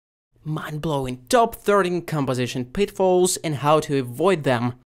Mind-blowing top 13 composition pitfalls and how to avoid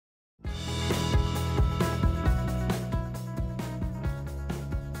them.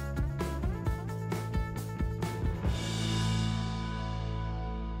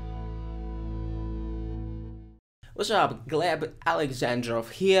 What's up, Gleb Alexandrov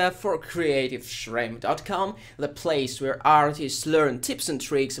here for CreativeShrimp.com, the place where artists learn tips and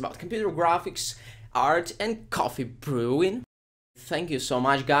tricks about computer graphics, art and coffee brewing. Thank you so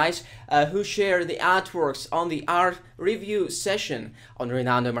much guys who share the artworks on the art review session on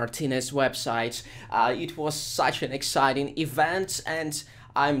Renato Martinez's website. It was such an exciting event and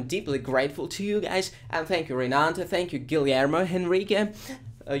I'm deeply grateful to you guys, and thank you Renato, thank you Guillermo, Henrique.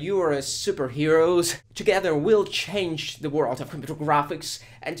 You are superheroes. Together we'll change the world of computer graphics,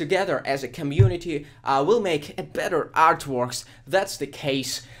 and together as a community we'll make a better artworks. That's the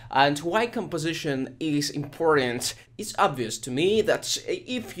case. And why composition is important? It's obvious to me that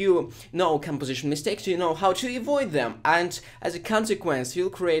if you know composition mistakes, you know how to avoid them, and as a consequence you'll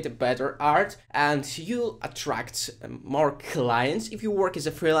create a better art and you'll attract more clients if you work as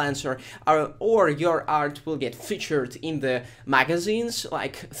a freelancer, or your art will get featured in the magazines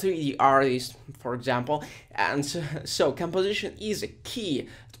like 3D Artist, for example. And so composition is a key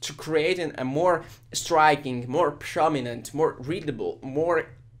to creating a more striking, more prominent, more readable, more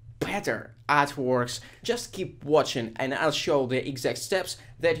better artworks. Just keep watching and I'll show the exact steps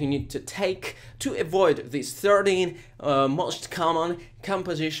that you need to take to avoid these 13 most common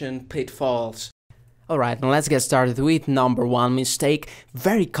composition pitfalls. Alright, now let's get started with number 1 mistake,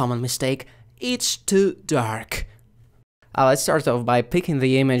 very common mistake. It's too dark. Let's start off by picking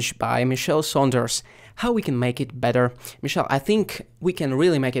the image by Michelle Saunders. How we can make it better? Michelle, I think we can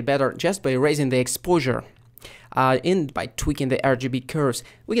really make it better just by raising the exposure. And by tweaking the RGB curves,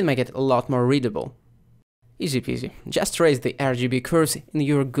 we can make it a lot more readable. Easy peasy. Just raise the RGB curves and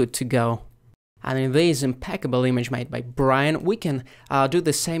you're good to go. And in this impeccable image made by Brian, we can do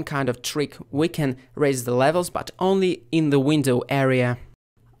the same kind of trick. We can raise the levels, but only in the window area.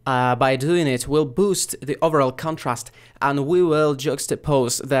 By doing it, we'll boost the overall contrast, and we will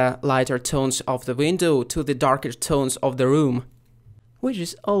juxtapose the lighter tones of the window to the darker tones of the room, which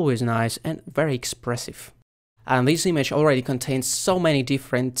is always nice and very expressive. And this image already contains so many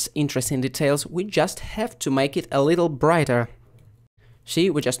different interesting details, we just have to make it a little brighter. See,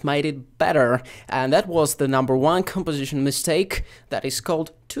 we just made it better, and that was the number 1 composition mistake, that is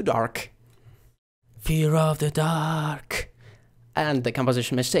called too dark. Fear of the dark. And the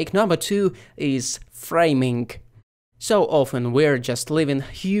composition mistake number 2 is framing. So often we're just leaving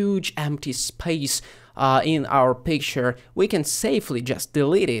huge empty space in our picture. We can safely just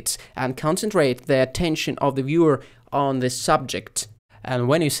delete it and concentrate the attention of the viewer on the subject. And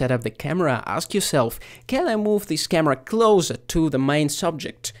when you set up the camera, ask yourself, can I move this camera closer to the main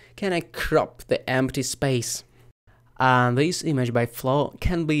subject? Can I crop the empty space? And this image by Flo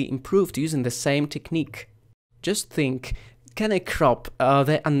can be improved using the same technique. Just think, can I crop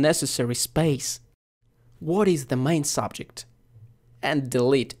the unnecessary space? What is the main subject? And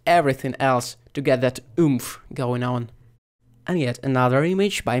delete everything else to get that oomph going on. And yet another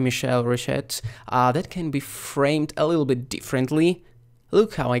image by Michelle Richette that can be framed a little bit differently.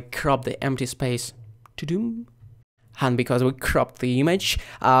 Look how I cropped the empty space. Ta-doom. And because we cropped the image,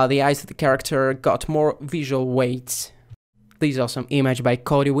 the eyes of the character got more visual weight. This awesome image by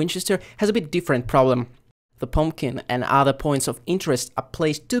Cody Winchester has a bit different problem. The pumpkin and other points of interest are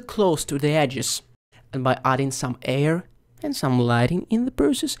placed too close to the edges. And by adding some air and some lighting in the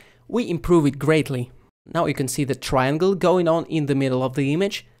process, we improve it greatly. Now you can see the triangle going on in the middle of the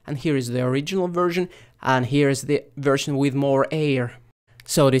image, and here is the original version, and here is the version with more air.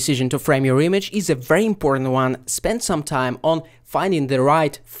 So decision to frame your image is a very important one. Spend some time on finding the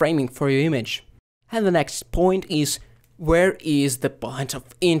right framing for your image. And the next point is, where is the point of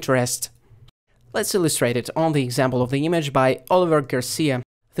interest? Let's illustrate it on the example of the image by Oliver Garcia.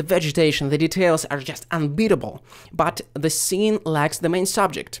 The vegetation, the details are just unbeatable, but the scene lacks the main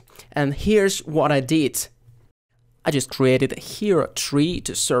subject. And here's what I did. I just created a hero tree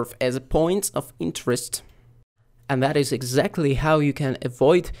to serve as a point of interest. And that is exactly how you can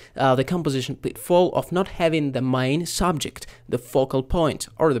avoid the composition pitfall of not having the main subject, the focal point,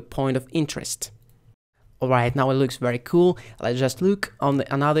 or the point of interest. Alright, now it looks very cool. Let's just look on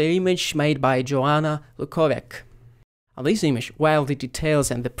another image made by Joanna Lukovic. On this image, while the details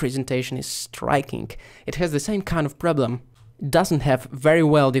and the presentation is striking, it has the same kind of problem. It doesn't have very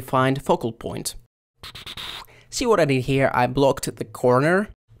well defined focal point. See what I did here? I blocked the corner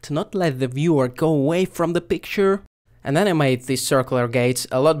to not let the viewer go away from the picture, and then I made these circular gates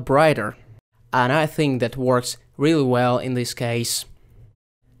a lot brighter. And I think that works really well in this case.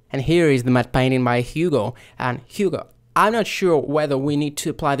 And here is the matte painting by Hugo. And Hugo, I'm not sure whether we need to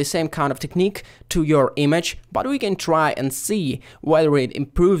apply the same kind of technique to your image, but we can try and see whether it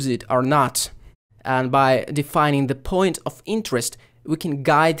improves it or not. And by defining the point of interest, we can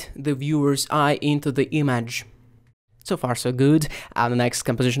guide the viewer's eye into the image. So far so good. And the next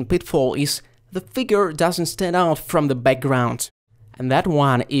composition pitfall is the figure doesn't stand out from the background. And that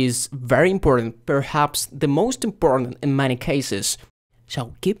one is very important, perhaps the most important in many cases.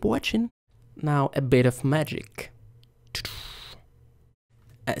 So keep watching. Now a bit of magic.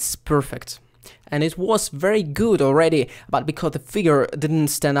 It's perfect. And it was very good already, but because the figure didn't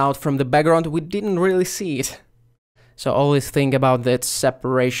stand out from the background, we didn't really see it. So always think about that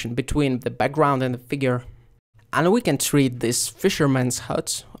separation between the background and the figure. And we can treat this fisherman's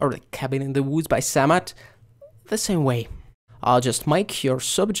hut, or the cabin in the woods by Samat, the same way. I'll just make your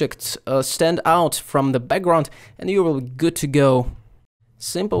subject stand out from the background and you will be good to go.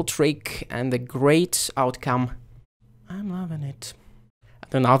 Simple trick and a great outcome. I'm loving it.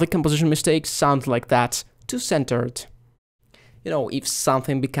 And another composition mistake sounds like that, too centered. You know, if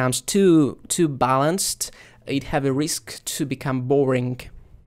something becomes too balanced, it have a risk to become boring.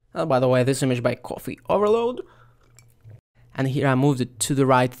 By the way, this image by Coffee Overload. And here I moved it to the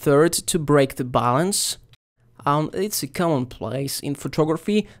right third to break the balance. It's a commonplace in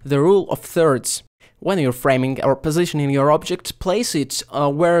photography, the rule of thirds. When you're framing or positioning your object, place it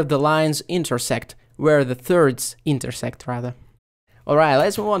where the lines intersect, where the thirds intersect, rather. Alright,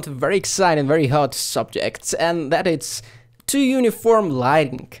 let's move on to very exciting, very hot subject, and that is too uniform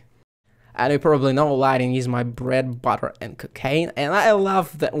lighting. And you probably know lighting is my bread, butter and cocaine, and I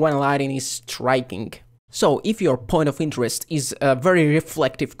love that when lighting is striking. So, if your point of interest is a very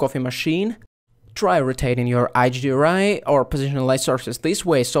reflective coffee machine, try rotating your HDRI or positioning light sources this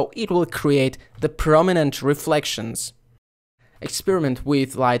way so it will create the prominent reflections. Experiment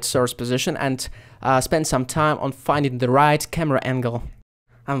with light source position and spend some time on finding the right camera angle.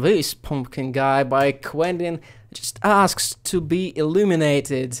 And this pumpkin guy by Quentin just asks to be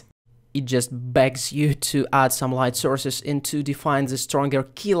illuminated. It just begs you to add some light sources and to define the stronger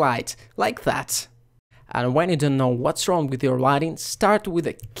key light, like that. And when you don't know what's wrong with your lighting, start with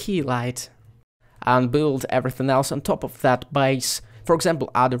a key light. And build everything else on top of that base. For example,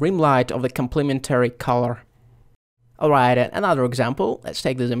 add a rim light of the complementary color. Alright, and another example, let's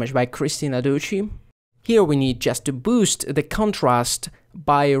take this image by Christina Ducci. Here we need just to boost the contrast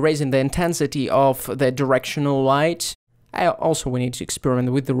by raising the intensity of the directional light. Also we need to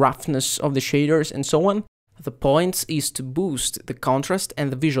experiment with the roughness of the shaders and so on. The point is to boost the contrast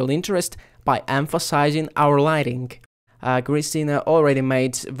and the visual interest by emphasizing our lighting. Christina already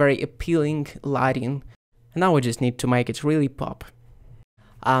made very appealing lighting, and now we just need to make it really pop.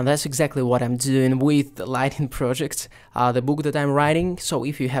 That's exactly what I'm doing with the lighting project, the book that I'm writing, so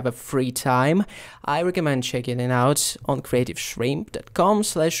if you have a free time, I recommend checking it out on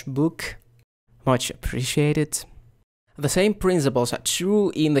creativeshrimp.com/book. Much appreciated. The same principles are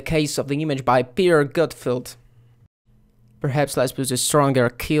true in the case of the image by Peter Gutfield. Perhaps let's put a stronger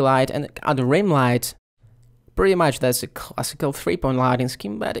key light and add a rim light. Pretty much that's a classical 3-point lighting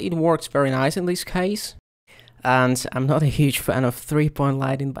scheme, but it works very nice in this case. And I'm not a huge fan of 3-point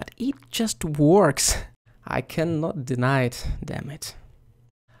lighting, but it just works. I cannot deny it, damn it.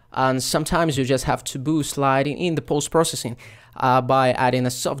 And sometimes you just have to boost lighting in the post-processing by adding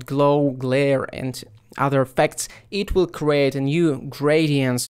a soft glow, glare and other effects. It will create a new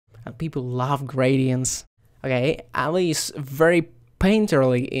gradients, and people love gradients. Okay, at least very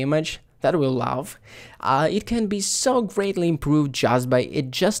painterly image that we'll love. It can be so greatly improved just by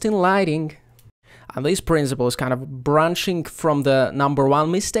adjusting lighting. And this principle is kind of branching from the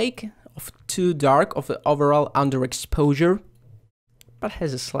 #1 mistake of too dark of the overall underexposure, but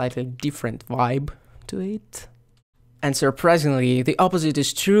has a slightly different vibe to it. And surprisingly, the opposite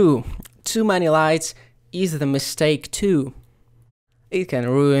is true. Too many lights is the mistake too. It can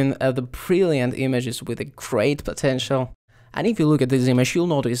ruin the brilliant images with a great potential. And if you look at this image, you'll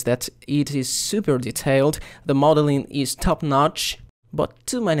notice that it is super detailed, the modeling is top-notch, but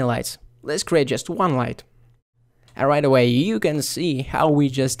too many lights. Let's create just one light. And right away you can see how we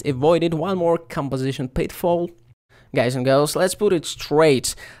just avoided one more composition pitfall. Guys and girls, let's put it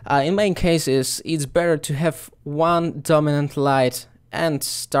straight. In many cases, it's better to have one dominant light and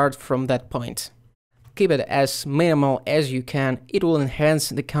start from that point. Keep it as minimal as you can, it will enhance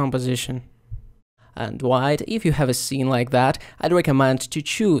the composition. And white, if you have a scene like that, I'd recommend to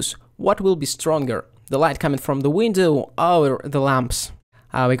choose what will be stronger, the light coming from the window or the lamps.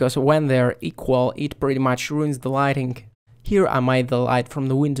 Because when they're equal, it pretty much ruins the lighting. Here I made the light from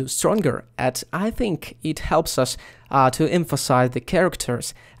the window stronger, and I think it helps us to emphasize the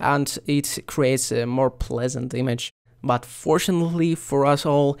characters, and it creates a more pleasant image. But fortunately for us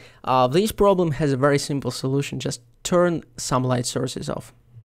all, this problem has a very simple solution: just turn some light sources off.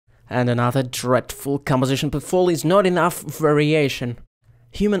 And another dreadful composition pitfall is not enough variation.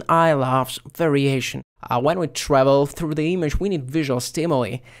 Human eye loves variation. When we travel through the image, we need visual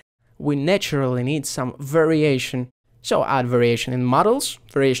stimuli. We naturally need some variation. So add variation in models,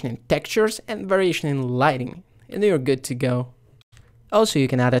 variation in textures, and variation in lighting, and you're good to go. Also, you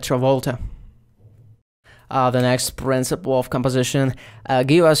can add a Travolta. The next principle of composition,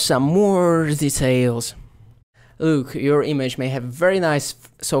 give us some more details. Look, your image may have very nice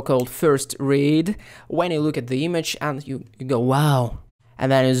so-called first read when you look at the image and you go, wow.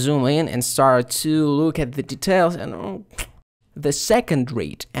 And then you zoom in and start to look at the details, and the second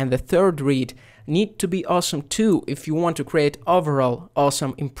read and the third read need to be awesome too if you want to create overall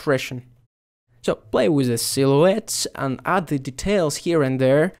awesome impression. So play with the silhouettes and add the details here and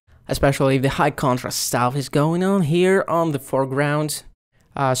there, especially if the high contrast stuff is going on here on the foreground.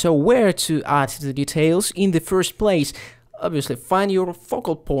 So where to add the details in the first place? Obviously find your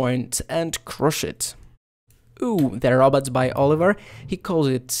focal point and crush it. Ooh, The Robots by Oliver, he calls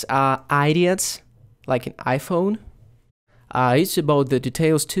it idiots, like an iPhone. It's about the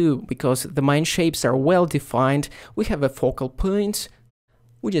details too, because the main shapes are well defined, we have a focal point,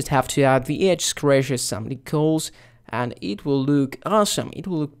 we just have to add the edge scratches, some decals, and it will look awesome, it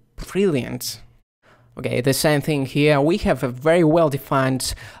will look brilliant. Okay, the same thing here, we have a very well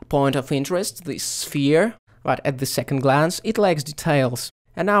defined point of interest, this sphere, but at the second glance it lacks details.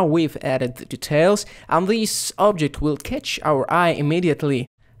 And now we've added the details, and this object will catch our eye immediately,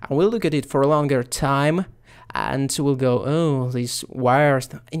 and we'll look at it for a longer time, and we'll go, oh, these wires,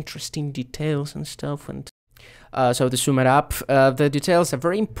 the interesting details and stuff. And so to sum it up, the details are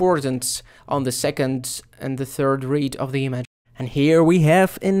very important on the second and the third read of the image. And here we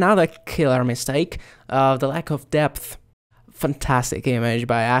have another killer mistake, the lack of depth. Fantastic image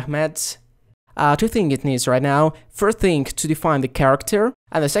by Ahmed. Two things it needs right now. First thing, to define the character,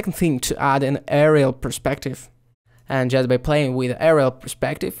 and the second thing, to add an aerial perspective. And just by playing with aerial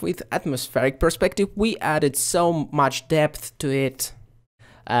perspective, with atmospheric perspective, we added so much depth to it.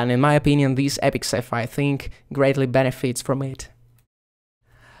 And in my opinion, this epic sci-fi thing greatly benefits from it.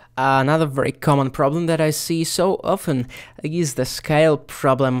 Another very common problem that I see so often is the scale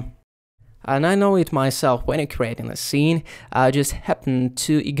problem. And I know it myself, when you're creating a scene, I just happen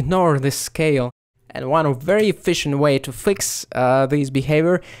to ignore the scale. And one very efficient way to fix this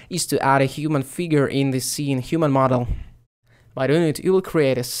behavior is to add a human figure in the scene, human model. By doing it, you will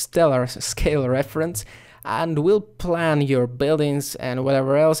create a stellar scale reference and will plan your buildings and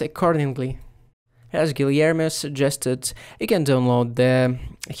whatever else accordingly. As Guillermo suggested, you can download the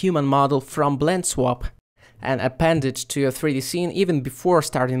human model from Blend Swap and append it to your 3D scene even before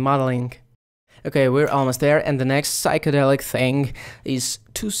starting modeling. Okay, we're almost there, and the next psychedelic thing is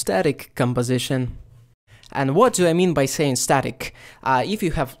static composition. And what do I mean by saying static? If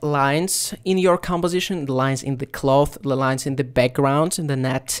you have lines in your composition, the lines in the cloth, the lines in the background, in the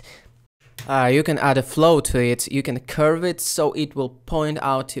net, you can add a flow to it, you can curve it so it will point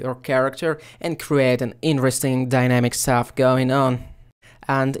out to your character and create an interesting dynamic stuff going on.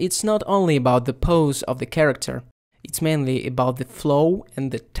 And it's not only about the pose of the character, it's mainly about the flow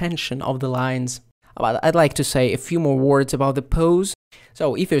and the tension of the lines. But I'd like to say a few more words about the pose.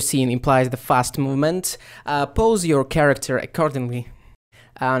 So if your scene implies the fast movement, pose your character accordingly.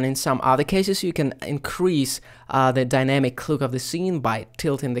 And in some other cases you can increase the dynamic look of the scene by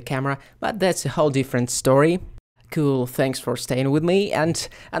tilting the camera, but that's a whole different story. Cool, thanks for staying with me, and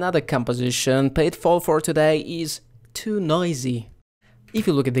another composition pitfall for today is too noisy. If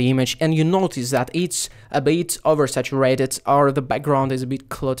you look at the image and you notice that it's a bit oversaturated or the background is a bit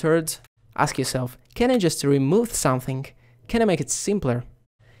cluttered, ask yourself, can I just remove something? Can I make it simpler?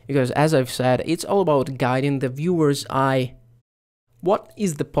 Because as I've said, it's all about guiding the viewer's eye. What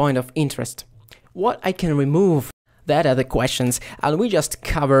is the point of interest? What I can remove? That are the questions, and we just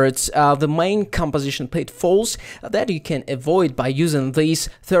covered the main composition pitfalls that you can avoid by using these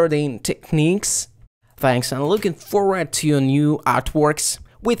 13 techniques. Thanks, and looking forward to your new artworks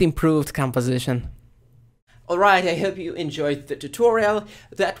with improved composition. Alright, I hope you enjoyed the tutorial.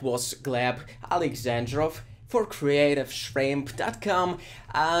 That was Gleb Alexandrov for CreativeShrimp.com,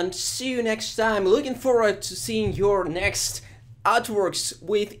 and see you next time. Looking forward to seeing your next artworks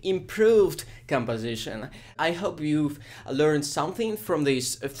with improved composition. I hope you've learned something from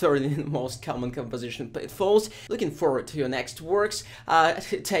these 13 most common composition pitfalls. Looking forward to your next works.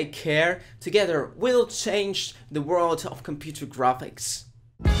 Take care. Together we'll change the world of computer graphics.